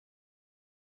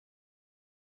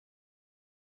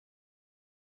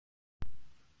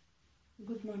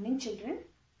Good morning children.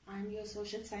 I am your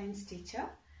social science teacher.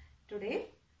 Today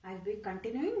I will be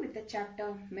continuing with the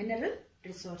chapter mineral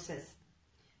resources.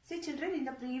 See children, in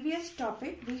the previous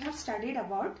topic we have studied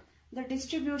about the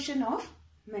distribution of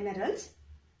minerals.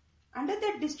 Under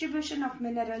the distribution of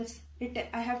minerals,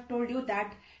 I have told you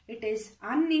that it is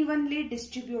unevenly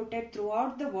distributed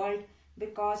throughout the world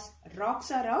because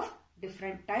rocks are of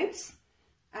different types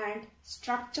and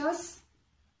structures.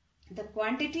 The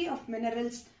quantity of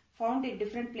minerals found in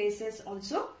different places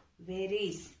also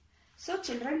varies. So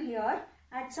children, here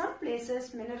at some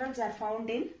places minerals are found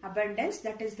in abundance,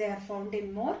 that is they are found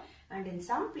in more, and in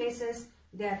some places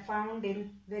they are found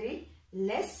in very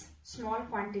less small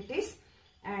quantities.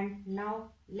 And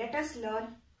now let us learn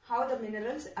how the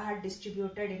minerals are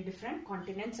distributed in different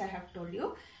continents. I have told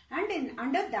you, and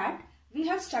under that we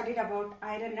have studied about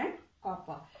iron and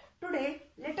copper. Today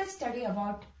let us study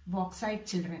about bauxite,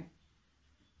 children.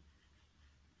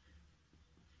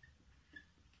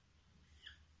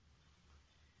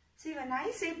 See, when I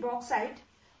say bauxite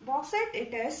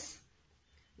it is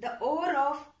the ore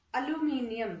of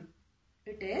aluminium.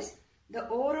 It is the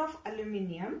ore of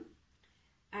aluminium,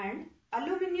 and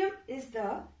aluminium is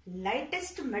the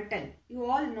lightest metal. You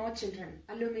all know children,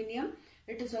 aluminium.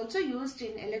 It is also used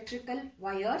in electrical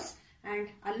wires and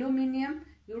aluminium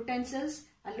utensils,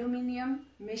 aluminium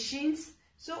machines.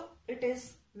 So it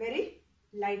is very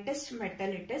lightest metal,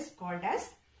 it is called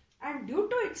as. And due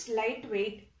to its light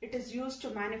weight, it is used to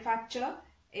manufacture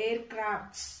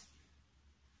aircrafts,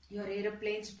 your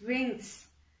aeroplanes, wings.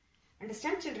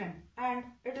 Understand children? And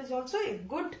it is also a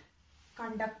good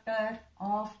conductor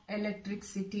of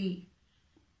electricity.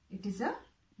 It is a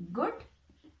good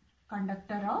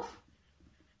conductor of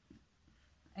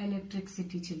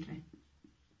electricity, children.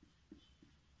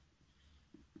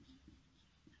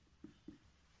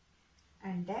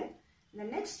 And then the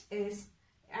next is,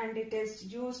 and it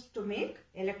is used to make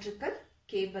electrical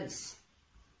cables.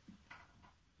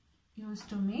 Used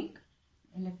to make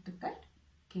electrical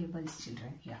cables,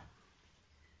 children, here.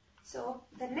 So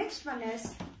the next one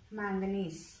is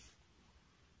manganese.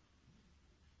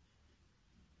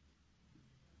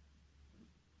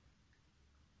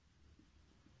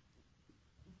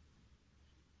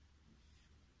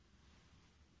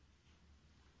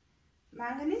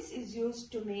 Manganese is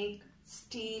used to make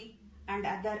steel and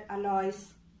other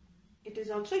alloys. It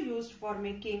is also used for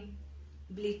making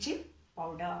bleaching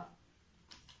powder.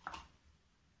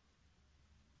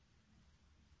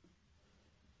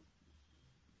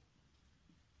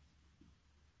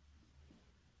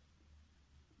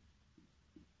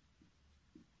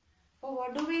 Oh,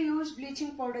 what do we use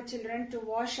bleaching powder, children? To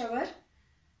wash our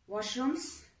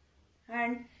washrooms,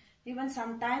 and even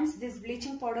sometimes this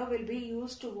bleaching powder will be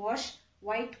used to wash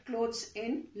white clothes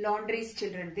in laundries,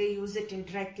 children. They use it in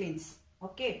dry cleans.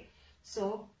 Okay.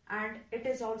 So, and it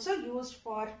is also used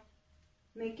for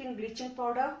making bleaching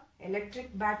powder,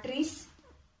 electric batteries,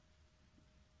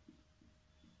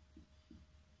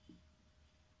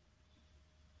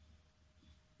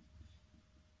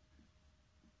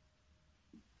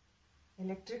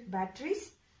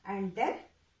 and then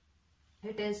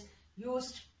it is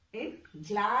used in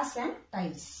glass and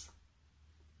tiles.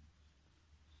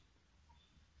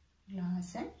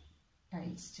 Glass and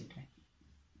tiles, children.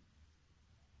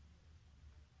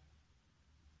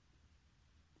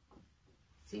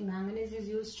 See, manganese is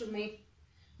used to make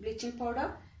bleaching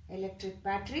powder, electric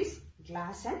batteries,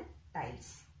 glass and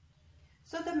tiles.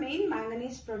 So the main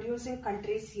manganese producing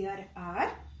countries here are,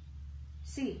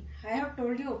 see, I have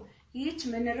told you each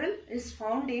mineral is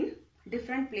found in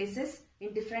different places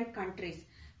in different countries.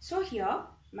 So here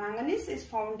manganese is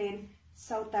found in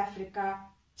South Africa,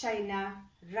 China,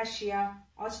 Russia,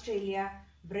 Australia,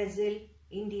 Brazil,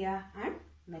 India and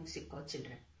Mexico,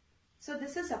 children. So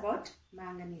this is about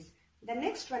manganese. The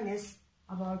next one is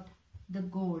about the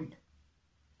gold.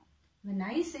 When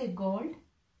I say gold,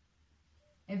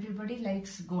 everybody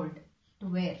likes gold to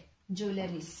wear,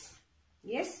 jewelries.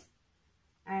 Yes,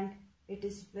 and it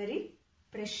is very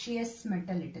precious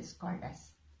metal, it is called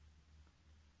as.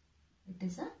 It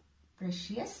is a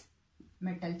precious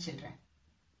metal, children.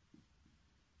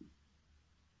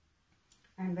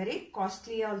 And very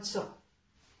costly also.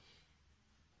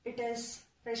 It is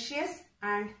precious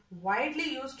and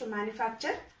widely used to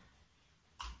manufacture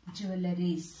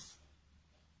jewelries.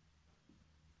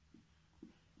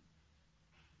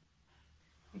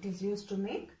 It is used to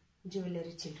make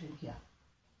jewelry, children, here.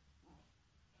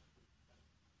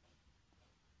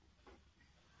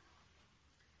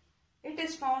 It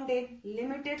is found in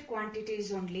limited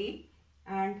quantities only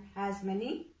and has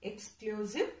many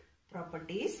exclusive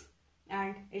properties,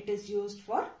 and it is used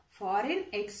for foreign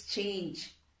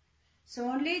exchange. So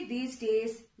only these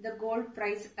days the gold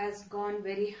price has gone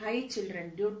very high,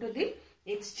 children, due to the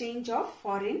exchange of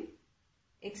foreign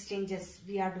exchanges.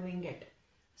 We are doing it.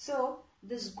 So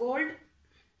this gold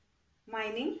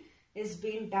mining is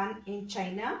being done in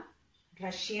China,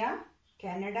 Russia,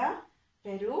 Canada,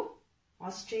 Peru,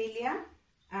 Australia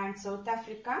and South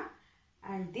Africa,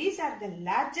 and these are the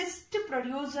largest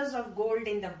producers of gold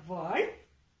in the world.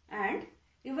 And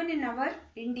even in our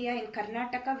India, in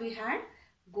Karnataka, we had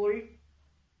gold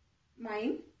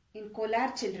mine in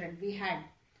Kolar, children, we had.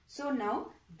 So now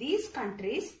these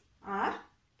countries are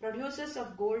producers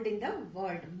of gold in the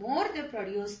world. More they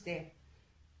produce there.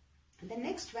 The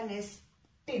next one is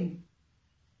tin.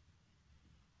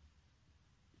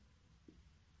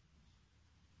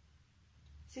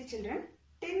 See children,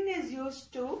 tin is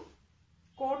used to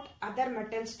coat other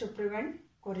metals to prevent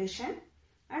corrosion,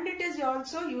 and it is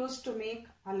also used to make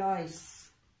alloys.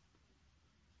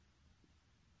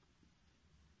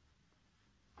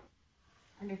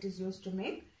 And it is used to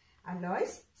make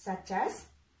alloys such as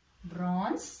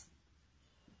bronze,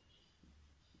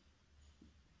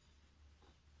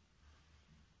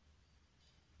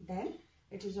 then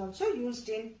it is also used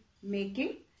in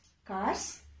making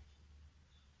cars,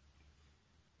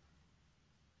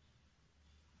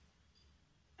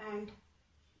 and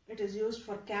it is used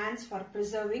for cans for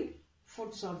preserving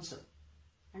foods also.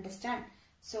 Understand?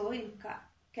 So in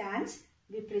cans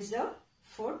we preserve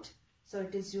food, so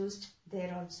it is used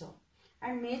there also.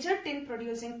 And major tin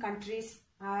producing countries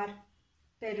are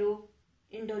Peru,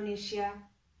 Indonesia,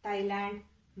 Thailand,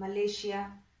 Malaysia,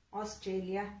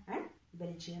 Australia and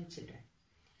Belgium, children.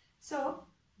 So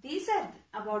these are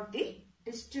about the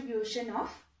distribution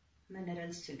of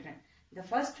minerals, children. The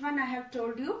first one I have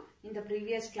told you in the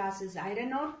previous class is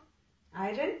iron ore,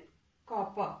 iron,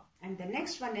 copper, and the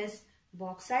next one is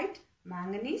bauxite,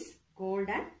 manganese, gold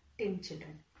and tin,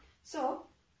 children. So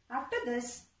after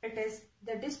this, it is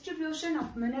the distribution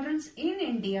of minerals in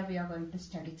India we are going to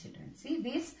study, children. See,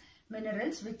 these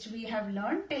minerals which we have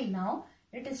learned till now,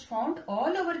 it is found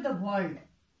all over the world.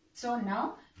 So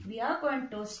now we are going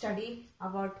to study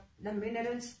about the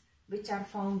minerals which are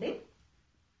found in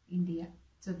India.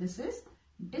 So this is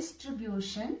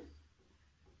distribution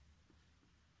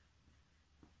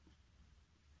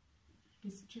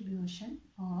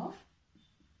of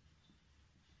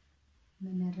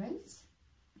minerals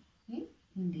in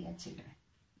India, children.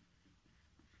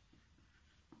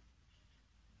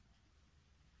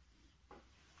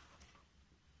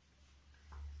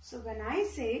 So when I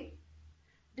say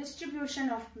distribution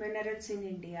of minerals in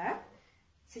India,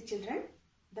 see children,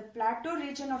 the plateau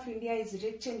region of India is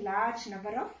rich in large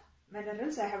number of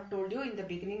minerals. I have told you in the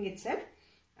beginning itself,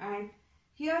 and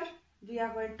here we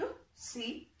are going to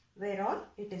see where all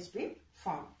it is being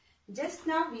found. Just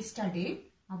now we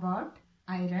studied about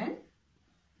iron,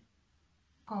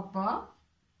 copper,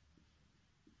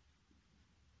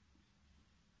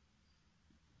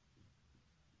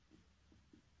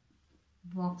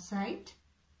 bauxite,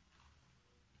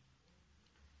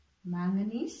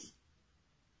 manganese,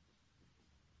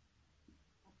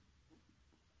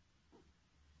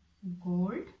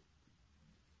 gold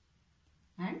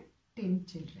and tin,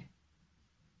 children.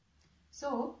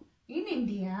 So in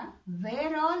India,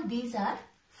 where all these are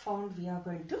found, we are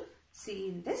going to see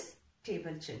in this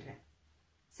table, children.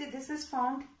 See, this is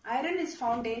found, iron is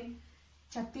found in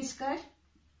Chhattisgarh,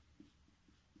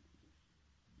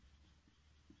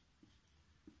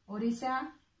 Orissa,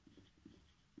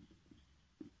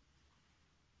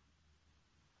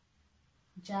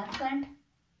 Jharkhand,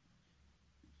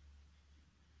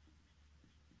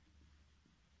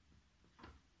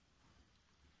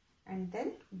 and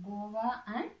then Goa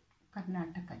and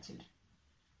Karnataka, children.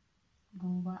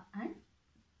 Goa and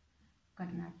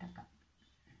Karnataka.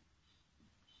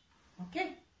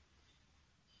 Okay.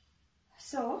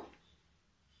 So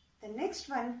the next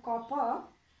one, copper,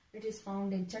 it is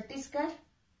found in Chhattisgarh,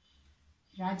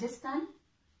 Rajasthan,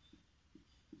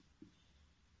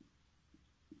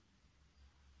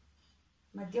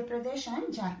 Madhya Pradesh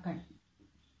and Jharkhand.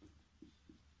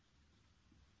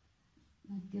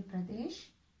 Madhya Pradesh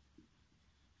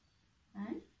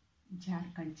and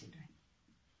Jharkhand, children.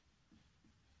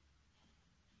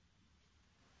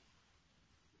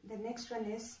 The next one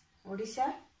is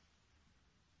Odisha,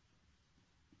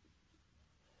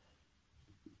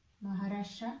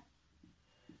 Maharashtra,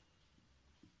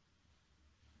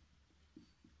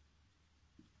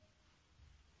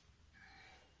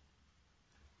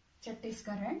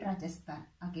 Chhattisgarh and Rajasthan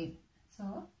again.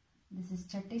 So this is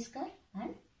Chhattisgarh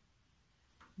and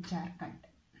Jharkhand.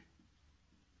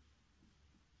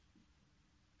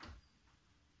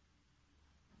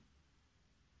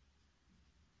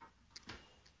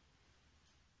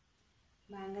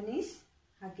 Manganese,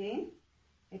 again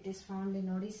it is found in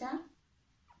Odisha,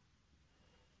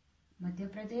 Madhya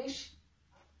Pradesh,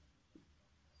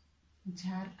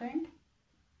 Jharkhand,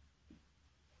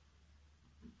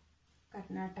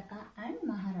 Karnataka and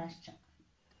Maharashtra.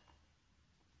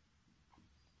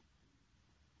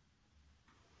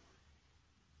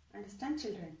 Understand,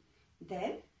 children?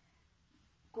 Then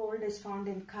gold is found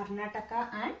in Karnataka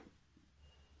and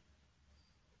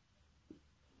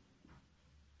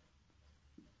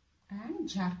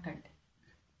Jharkhand.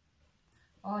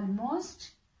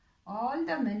 Almost all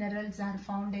the minerals are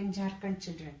found in Jharkhand,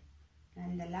 children.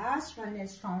 And the last one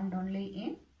is found only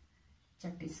in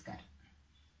Chhattisgarh.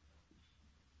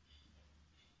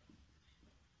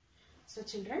 So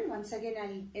children, once again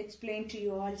I'll explain to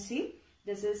you all. See,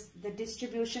 this is the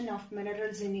distribution of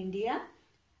minerals in India.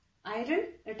 Iron,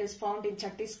 it is found in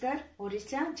Chhattisgarh,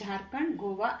 Orissa, Jharkhand,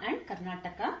 Goa and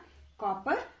Karnataka.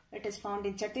 Copper, it is found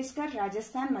in Chhattisgarh,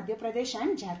 Rajasthan, Madhya Pradesh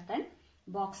and Jharkhand.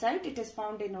 Bauxite, it is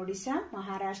found in Odisha,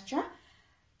 Maharashtra,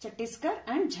 Chhattisgarh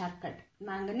and Jharkhand.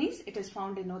 Manganese, it is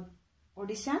found in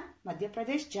Odisha, Madhya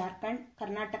Pradesh, Jharkhand,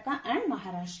 Karnataka and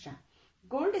Maharashtra.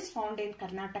 Gold is found in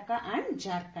Karnataka and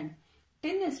Jharkhand.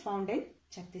 Tin is found in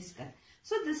Chhattisgarh.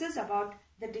 So this is about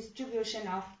the distribution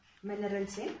of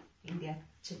minerals in India,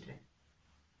 children.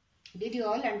 Did you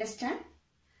all understand?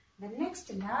 The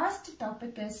next last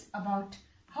topic is about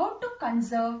how to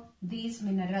conserve these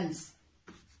minerals.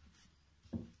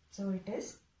 So it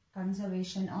is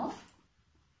conservation of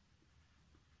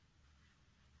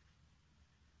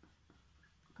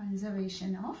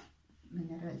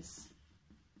minerals.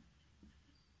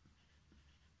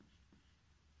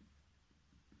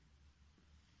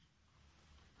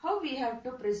 How we have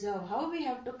to preserve, how we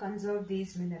have to conserve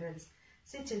these minerals.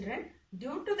 See children,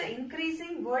 due to the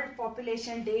increasing world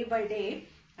population day by day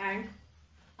and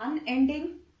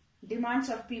unending demands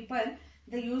of people,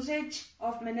 the usage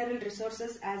of mineral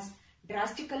resources has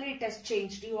drastically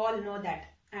changed. You all know that,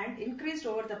 and increased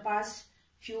over the past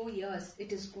few years.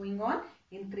 It is going on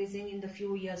increasing in the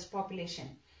few years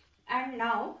population. And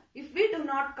now, if we do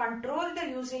not control the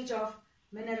usage of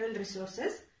mineral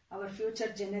resources, our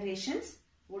future generations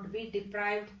would be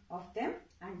deprived of them,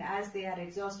 and as they are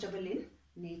exhaustible in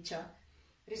nature.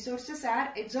 Resources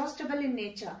are exhaustible in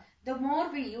nature. The more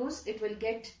we use, it will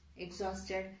get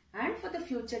exhausted, and for the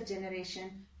future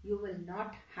generation, you will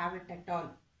not have it at all.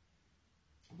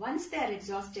 Once they are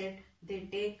exhausted, they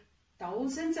take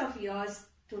thousands of years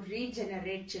to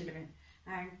regenerate, children,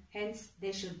 and hence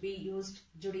they should be used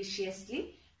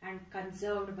judiciously and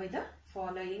conserved by the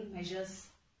following measures.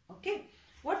 Okay,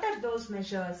 what are those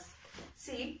measures?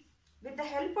 See, with the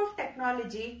help of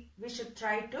technology, we should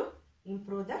try to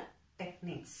improve the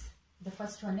techniques. The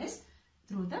first one is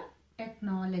through the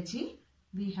technology,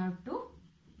 we have to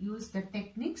use the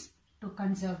techniques to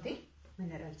conserve the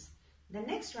minerals. The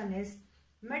next one is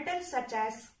metals such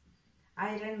as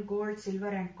iron, gold, silver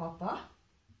and copper.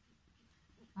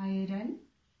 Iron,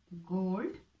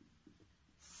 gold,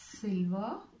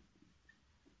 silver,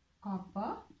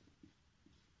 copper.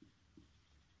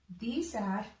 These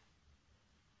are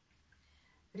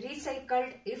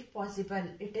recycled if possible.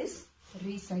 It is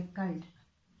recycled.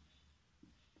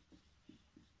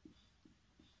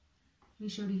 We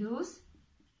should use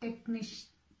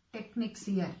techniques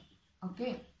here.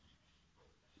 Okay.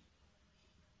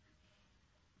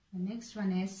 The next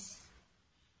one is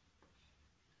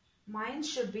mines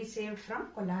should be saved from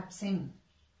collapsing.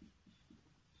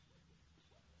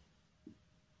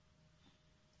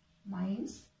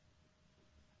 Mines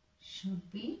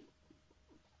should be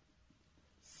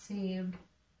saved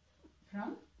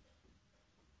from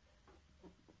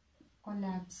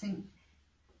collapsing.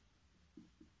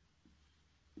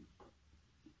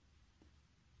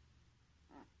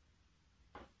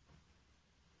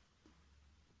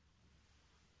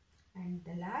 And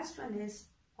the last one is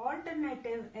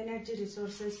alternative energy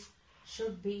resources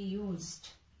should be used.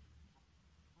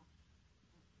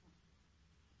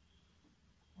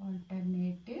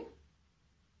 Alternative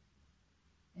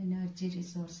energy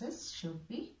resources should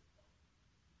be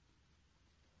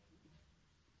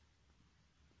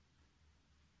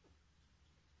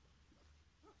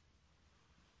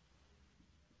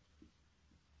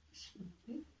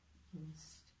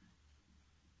used.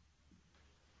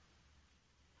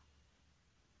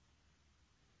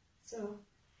 So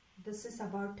this is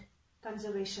about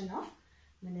conservation of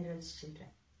minerals, children.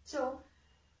 So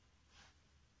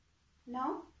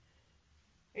now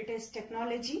it is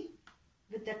technology.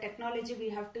 With the technology we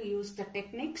have to use the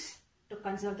techniques to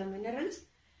conserve the minerals,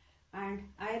 and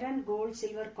iron, gold,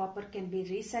 silver, copper can be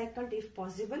recycled if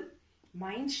possible.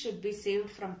 Mines should be saved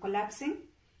from collapsing.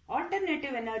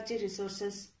 alternative energy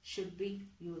resources should be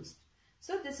used.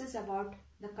 So this is about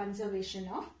the conservation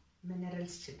of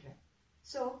minerals, children.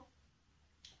 So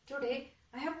today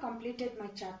I have completed my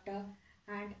chapter,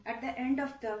 and at the end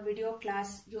of the video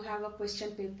class you have a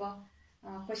question paper,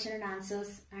 question and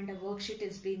answers, and a worksheet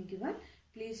is being given.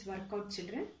 Please work out,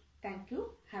 children. Thank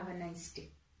you. Have a nice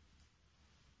day.